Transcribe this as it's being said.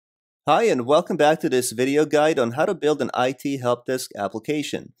Hi, and welcome back to this video guide on how to build an IT Helpdesk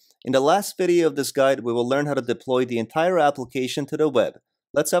application. In the last video of this guide, we will learn how to deploy the entire application to the web.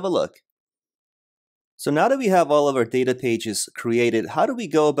 Let's have a look. So now that we have all of our data pages created, how do we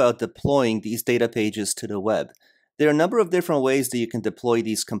go about deploying these data pages to the web? There are a number of different ways that you can deploy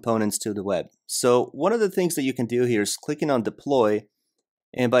these components to the web. So one of the things that you can do here is clicking on deploy,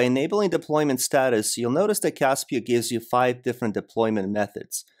 and by enabling deployment status, you'll notice that Caspio gives you 5 different deployment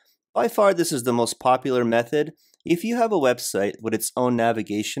methods. By far, this is the most popular method. If you have a website with its own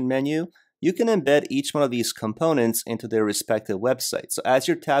navigation menu, you can embed each one of these components into their respective website. So as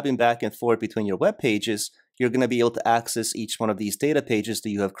you're tabbing back and forth between your web pages, you're going to be able to access each one of these data pages that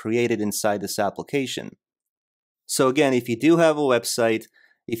you have created inside this application. So again, if you do have a website,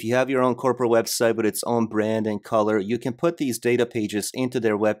 if you have your own corporate website with its own brand and color, you can put these data pages into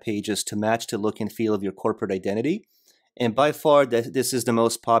their web pages to match the look and feel of your corporate identity. And by far, this is the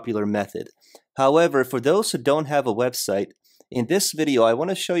most popular method. However, for those who don't have a website, in this video, I want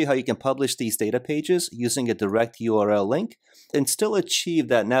to show you how you can publish these data pages using a direct URL link and still achieve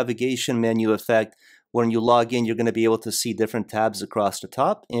that navigation menu effect. When you log in, you're going to be able to see different tabs across the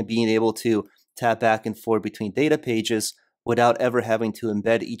top and being able to tab back and forth between data pages without ever having to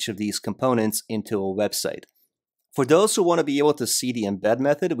embed each of these components into a website. For those who want to be able to see the embed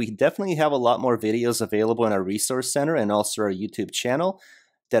method, we definitely have a lot more videos available in our resource center and also our YouTube channel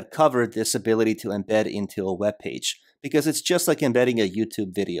that cover this ability to embed into a web page, because it's just like embedding a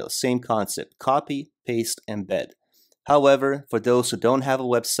YouTube video. Same concept: copy, paste, embed. However, for those who don't have a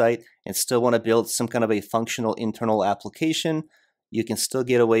website and still want to build some kind of a functional internal application, you can still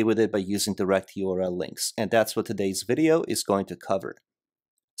get away with it by using direct URL links. And that's what today's video is going to cover.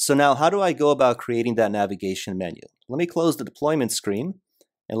 So now, how do I go about creating that navigation menu? Let me close the deployment screen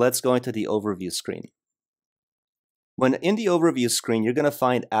and let's go into the overview screen. When in the overview screen, you're going to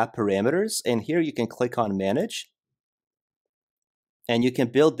find app parameters, and here you can click on manage. And you can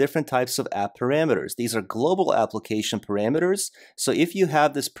build different types of app parameters. These are global application parameters. So if you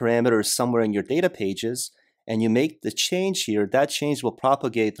have this parameter somewhere in your data pages and you make the change here, that change will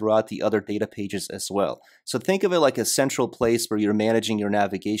propagate throughout the other data pages as well. So think of it like a central place where you're managing your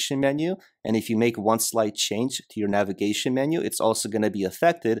navigation menu. And if you make one slight change to your navigation menu, it's also going to be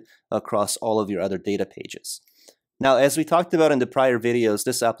affected across all of your other data pages. Now, as we talked about in the prior videos,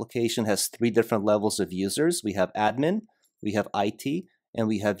 this application has 3 different levels of users. We have admin, we have IT, and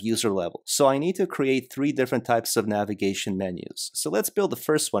we have user level. So I need to create 3 different types of navigation menus. So let's build the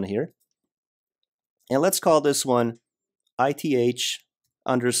first one here. And let's call this one ITH_admin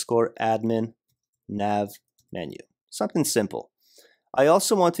nav menu. Something simple. I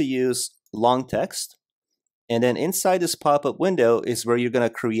also want to use long text. And then inside this pop-up window is where you're going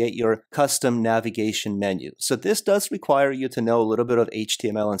to create your custom navigation menu. So this does require you to know a little bit of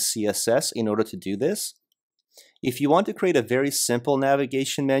HTML and CSS in order to do this. If you want to create a very simple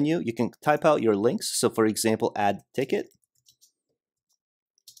navigation menu, you can type out your links. So for example, add ticket.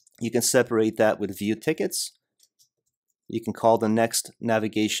 You can separate that with view tickets. You can call the next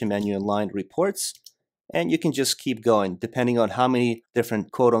navigation menu in line reports. And you can just keep going depending on how many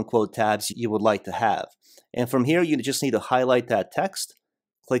different quote-unquote tabs you would like to have. And from here, you just need to highlight that text,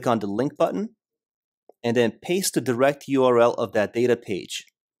 click on the link button, and then paste the direct URL of that data page.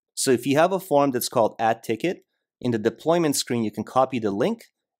 So if you have a form that's called add ticket, in the deployment screen, you can copy the link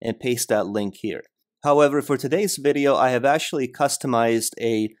and paste that link here. However, for today's video, I have actually customized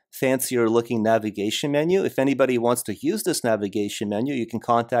a fancier looking navigation menu. If anybody wants to use this navigation menu, you can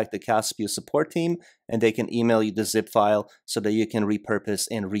contact the Caspio support team and they can email you the zip file so that you can repurpose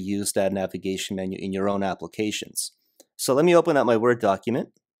and reuse that navigation menu in your own applications. So let me open up my Word document.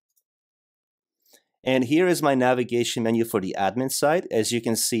 And here is my navigation menu for the admin side. As you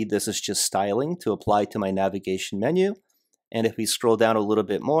can see, this is just styling to apply to my navigation menu. And if we scroll down a little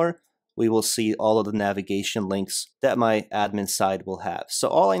bit more, we will see all of the navigation links that my admin side will have. So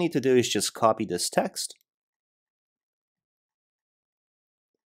all I need to do is just copy this text.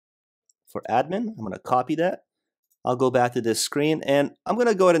 For admin, I'm going to copy that. I'll go back to this screen and I'm going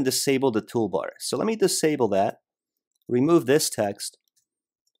to go ahead and disable the toolbar. So let me disable that, remove this text,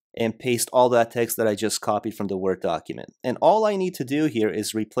 and paste all that text that I just copied from the Word document. And all I need to do here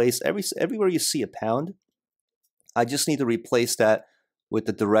is replace everywhere you see a pound, I just need to replace that with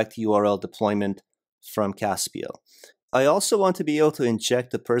the direct URL deployment from Caspio. I also want to be able to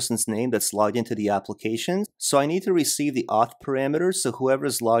inject the person's name that's logged into the application. So I need to receive the auth parameters, so whoever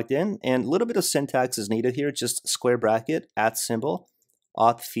is logged in, and a little bit of syntax is needed here, just square bracket, @ symbol,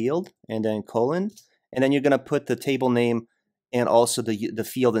 auth field, and then colon. And then you're going to put the table name and also the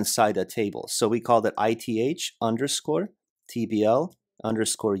field inside that table. So we call that ITH_TBL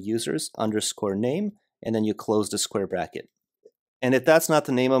underscore users underscore name, and then you close the square bracket. And if that's not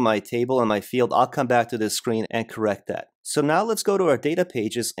the name of my table and my field, I'll come back to this screen and correct that. So now let's go to our data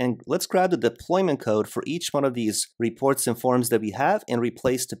pages and let's grab the deployment code for each one of these reports and forms that we have and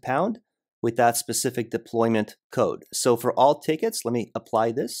replace the pound with that specific deployment code. So for all tickets, let me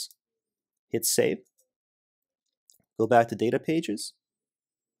apply this, hit save, go back to data pages.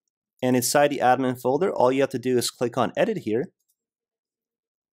 And inside the admin folder, all you have to do is click on edit here.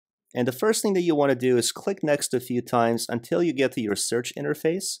 And the first thing that you want to do is click next a few times until you get to your search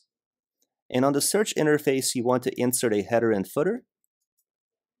interface. And on the search interface, you want to insert a header and footer.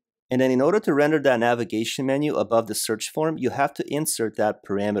 And then in order to render that navigation menu above the search form, you have to insert that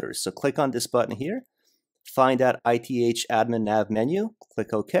parameter. So click on this button here, find that ITH admin nav menu,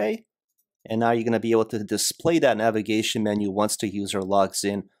 click OK. And now you're going to be able to display that navigation menu once the user logs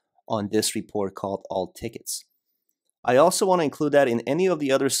in on this report called all tickets. I also want to include that in any of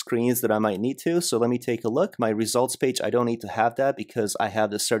the other screens that I might need to. So let me take a look. My results page, I don't need to have that because I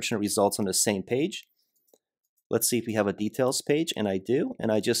have the search and results on the same page. Let's see if we have a details page, and I do.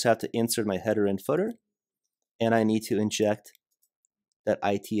 And I just have to insert my header and footer. And I need to inject that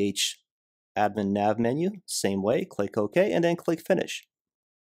ITH admin nav menu, same way, click OK, and then click finish.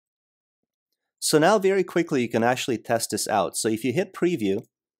 So now very quickly you can actually test this out. So if you hit preview,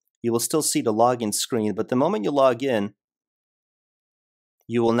 you will still see the login screen, but the moment you log in,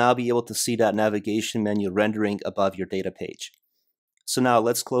 you will now be able to see that navigation menu rendering above your data page. So now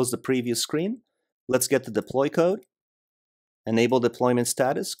let's close the preview screen. Let's get the deploy code, enable deployment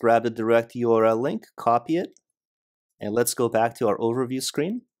status, grab the direct URL link, copy it, and let's go back to our overview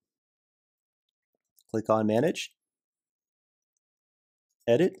screen. Click on manage,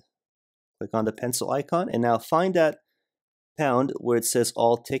 edit, click on the pencil icon, and now find that pound where it says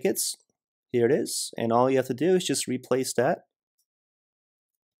all tickets. Here it is, and all you have to do is just replace that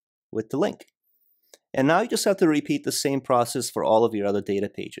with the link. And now you just have to repeat the same process for all of your other data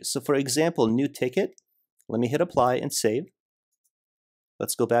pages. So for example, new ticket, let me hit apply and save.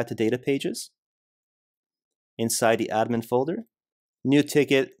 Let's go back to data pages. Inside the admin folder, new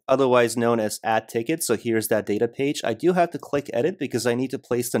ticket, otherwise known as add ticket. So here's that data page. I do have to click edit because I need to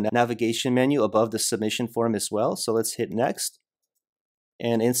place the navigation menu above the submission form as well. So let's hit next.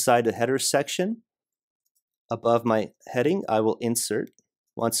 And inside the header section, above my heading, I will insert,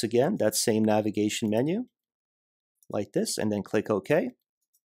 once again, that same navigation menu, like this, and then click OK.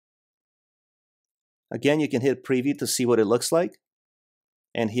 Again, you can hit preview to see what it looks like.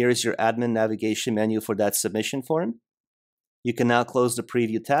 And here's your admin navigation menu for that submission form. You can now close the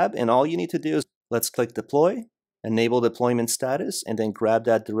preview tab, and all you need to do is let's click deploy, enable deployment status, and then grab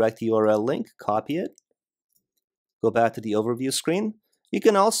that direct URL link, copy it, go back to the overview screen. You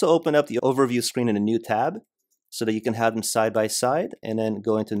can also open up the overview screen in a new tab so that you can have them side by side, and then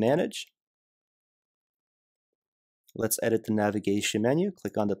go into manage. Let's edit the navigation menu,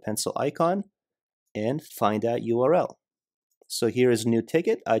 click on the pencil icon, and find that URL. So here is a new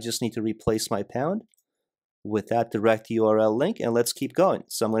ticket. I just need to replace my pound with that direct URL link, and let's keep going.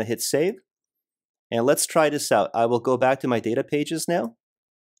 So I'm going to hit save, and let's try this out. I will go back to my data pages now,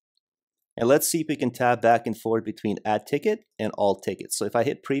 and let's see if we can tab back and forth between add ticket and all tickets. So if I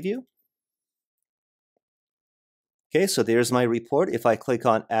hit preview, okay, so there's my report. If I click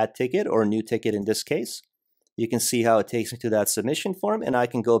on add ticket, or new ticket in this case, you can see how it takes me to that submission form, and I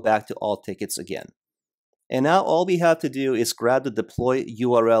can go back to all tickets again. And now all we have to do is grab the deploy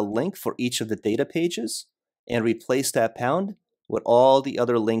URL link for each of the data pages and replace that pound with all the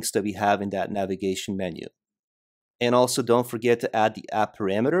other links that we have in that navigation menu. And also don't forget to add the app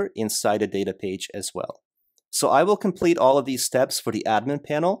parameter inside the data page as well. So I will complete all of these steps for the admin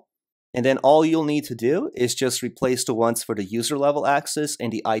panel, and then all you'll need to do is just replace the ones for the user level access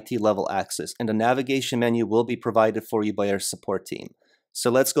and the IT level access, and the navigation menu will be provided for you by our support team. So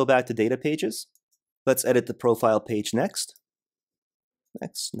let's go back to data pages. Let's edit the profile page next.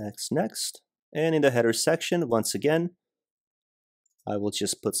 Next. And in the header section, once again, I will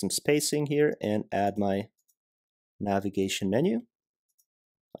just put some spacing here and add my navigation menu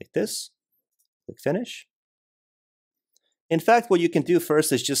like this. Click finish. In fact, what you can do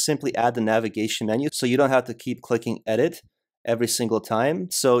first is just simply add the navigation menu so you don't have to keep clicking edit every single time.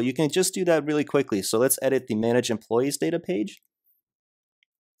 So you can just do that really quickly. So let's edit the manage employees data page.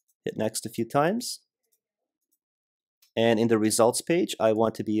 Hit next a few times. And in the results page, I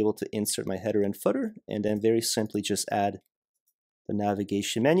want to be able to insert my header and footer, and then very simply just add the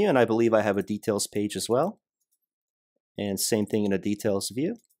navigation menu. And I believe I have a details page as well. And same thing in a details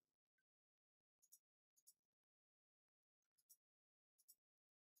view.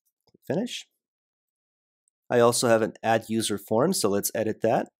 Finish. I also have an add user form, so let's edit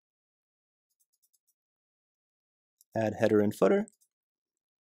that. Add header and footer.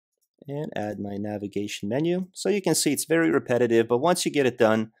 And add my navigation menu. So you can see it's very repetitive, but once you get it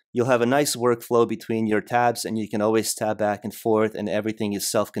done, you'll have a nice workflow between your tabs, and you can always tab back and forth, and everything is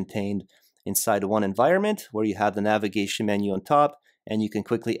self-contained inside one environment where you have the navigation menu on top, and you can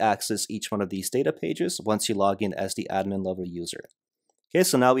quickly access each one of these data pages once you log in as the admin level user. Okay,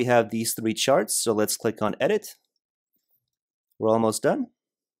 so now we have these three charts, so let's click on Edit. We're almost done.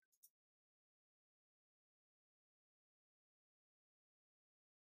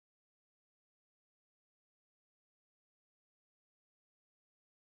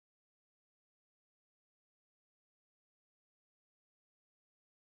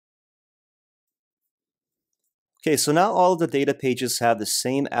 Okay, so now all of the data pages have the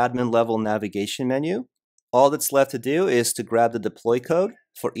same admin level navigation menu. All that's left to do is to grab the deploy code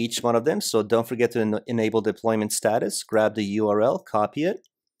for each one of them. So don't forget to enable deployment status, grab the URL, copy it,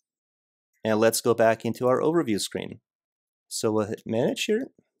 and let's go back into our overview screen. So we'll hit manage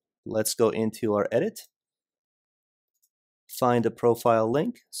here. Let's go into our edit, find the profile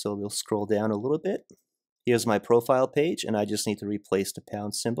link. So we'll scroll down a little bit. Here's my profile page, and I just need to replace the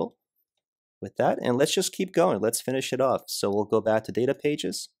pound symbol with that. And let's just keep going. Let's finish it off. So we'll go back to data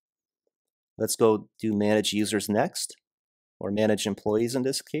pages. Let's go do manage users next, or manage employees in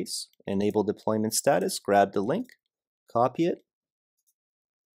this case. Enable deployment status, grab the link, copy it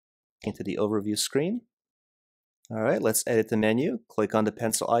into the overview screen. All right, let's edit the menu. Click on the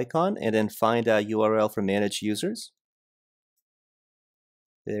pencil icon and then find a URL for manage users.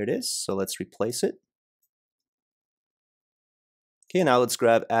 There it is. So let's replace it. Okay, now let's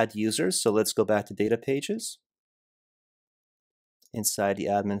grab add users. So let's go back to data pages inside the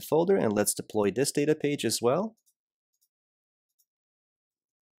admin folder, and let's deploy this data page as well.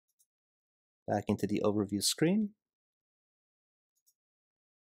 Back into the overview screen.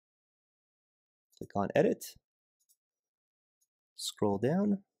 Click on edit. Scroll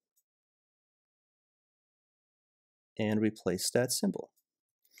down and replace that symbol.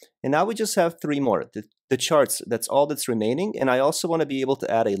 And now we just have three more. The charts, that's all that's remaining. And I also want to be able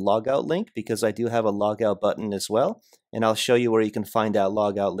to add a logout link because I do have a logout button as well. And I'll show you where you can find that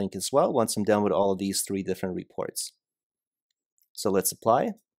logout link as well once I'm done with all of these three different reports. So let's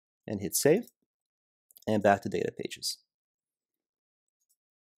apply and hit save and back to data pages.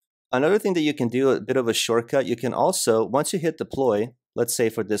 Another thing that you can do, a bit of a shortcut, you can also, once you hit deploy, let's say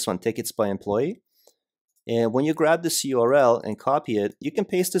for this one, tickets by employee, and when you grab this URL and copy it, you can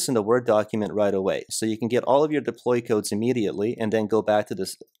paste this in the Word document right away. So you can get all of your deploy codes immediately and then go back to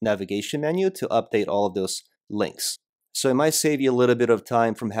this navigation menu to update all of those links. So it might save you a little bit of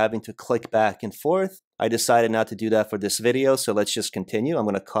time from having to click back and forth. I decided not to do that for this video, so let's just continue. I'm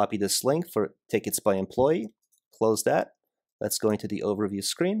going to copy this link for tickets by employee, close that. Let's go into the overview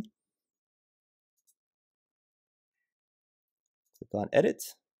screen. Click on edit.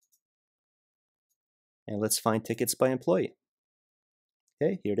 And let's find tickets by employee.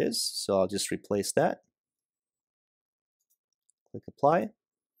 Okay, here it is. So I'll just replace that. Click apply.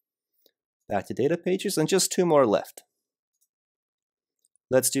 Back to data pages, and just two more left.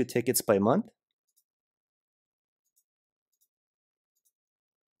 Let's do tickets by month.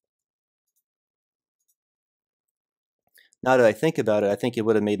 Now that I think about it, I think it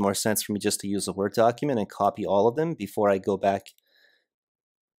would have made more sense for me just to use a Word document and copy all of them before I go back,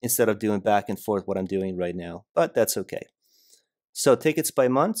 instead of doing back and forth what I'm doing right now, but that's okay. So tickets by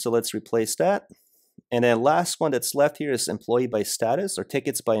month, so let's replace that. And then last one that's left here is employee by status, or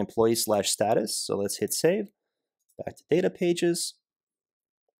tickets by employee / status. So let's hit save, back to data pages.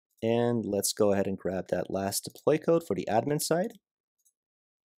 And let's go ahead and grab that last deploy code for the admin side.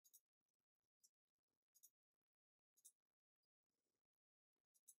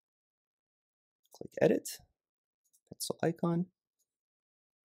 Click edit, pencil icon.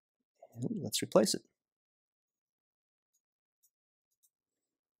 And let's replace it.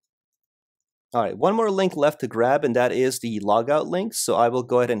 All right, one more link left to grab, and that is the logout link. So I will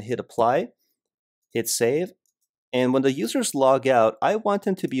go ahead and hit apply, hit save. And when the users log out, I want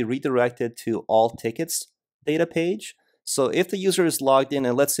them to be redirected to all tickets data page. So if the user is logged in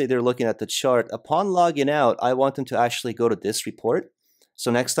and let's say they're looking at the chart, upon logging out, I want them to actually go to this report. So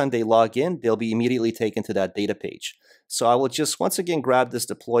next time they log in, they'll be immediately taken to that data page. So I will just once again grab this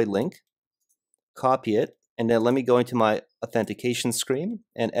deploy link, copy it, and then let me go into my authentication screen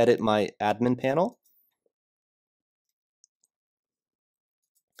and edit my admin panel.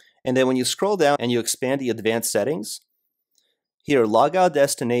 And then when you scroll down and you expand the advanced settings, here, logout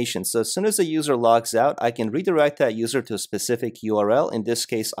destination. So as soon as the user logs out, I can redirect that user to a specific URL. In this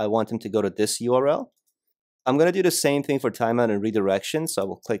case, I want them to go to this URL. I'm going to do the same thing for timeout and redirection, so I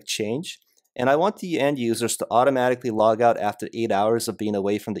will click change. And I want the end users to automatically log out after 8 hours of being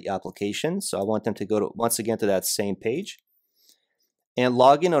away from the application. So I want them to go once again to that same page. And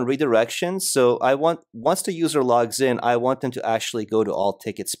login on redirection. So once the user logs in, I want them to actually go to all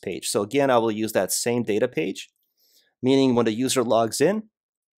tickets page. So again, I will use that same data page, meaning when the user logs in,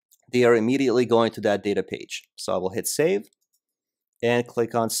 they are immediately going to that data page. So I will hit save and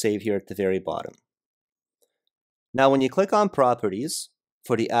click on save here at the very bottom. Now, when you click on properties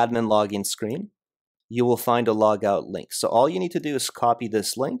for the admin login screen, you will find a logout link. So all you need to do is copy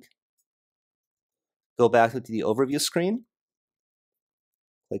this link, go back to the overview screen,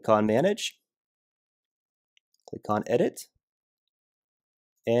 click on manage, click on edit,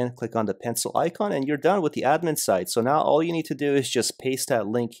 and click on the pencil icon, and you're done with the admin side. So now all you need to do is just paste that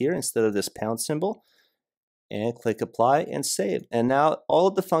link here instead of this pound symbol, and click apply and save. And now all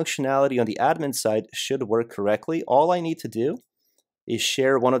of the functionality on the admin side should work correctly. All I need to do is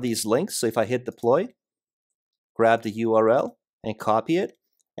share one of these links. So if I hit deploy, grab the URL and copy it.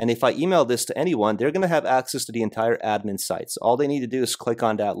 And if I email this to anyone, they're going to have access to the entire admin site. So all they need to do is click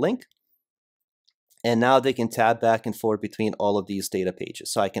on that link. And now they can tab back and forth between all of these data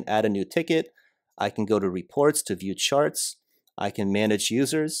pages. So I can add a new ticket. I can go to reports to view charts. I can manage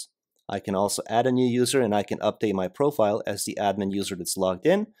users. I can also add a new user, and I can update my profile as the admin user that's logged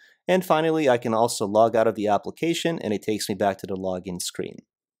in. And finally, I can also log out of the application, and it takes me back to the login screen.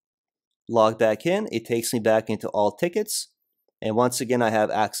 Log back in, it takes me back into all tickets. And once again, I have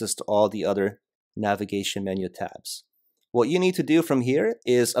access to all the other navigation menu tabs. What you need to do from here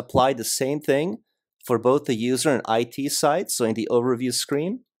is apply the same thing for both the user and IT side. So in the overview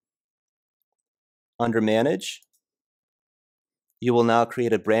screen, under manage, you will now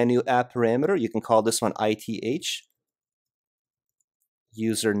create a brand new app parameter. You can call this one ITH,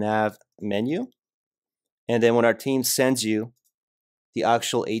 user nav menu. And then when our team sends you the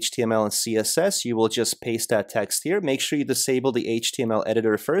actual HTML and CSS, you will just paste that text here. Make sure you disable the HTML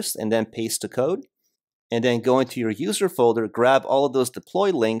editor first and then paste the code. And then go into your user folder, grab all of those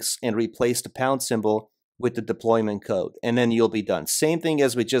deploy links and replace the pound symbol with the deployment code. And then you'll be done. Same thing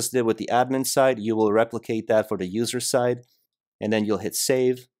as we just did with the admin side. You will replicate that for the user side. And then you'll hit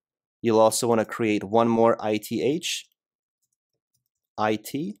save. You'll also want to create one more ITH,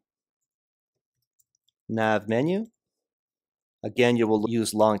 IT, nav menu. Again, you will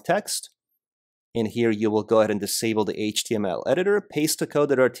use long text. And here you will go ahead and disable the HTML editor, paste the code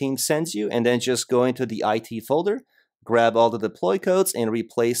that our team sends you, and then just go into the IT folder, grab all the deploy codes, and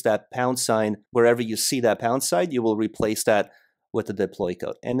replace that pound sign. Wherever you see that pound sign, you will replace that with the deploy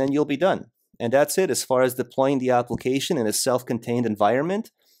code. And then you'll be done. And that's it as far as deploying the application in a self-contained environment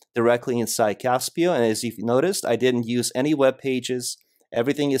directly inside Caspio. And as you've noticed, I didn't use any web pages.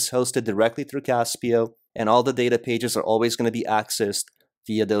 Everything is hosted directly through Caspio, and all the data pages are always going to be accessed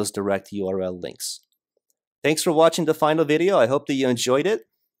via those direct URL links. Thanks for watching the final video. I hope that you enjoyed it.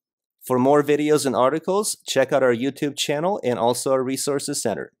 For more videos and articles, check out our YouTube channel and also our resources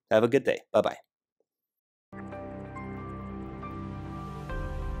center. Have a good day. Bye-bye.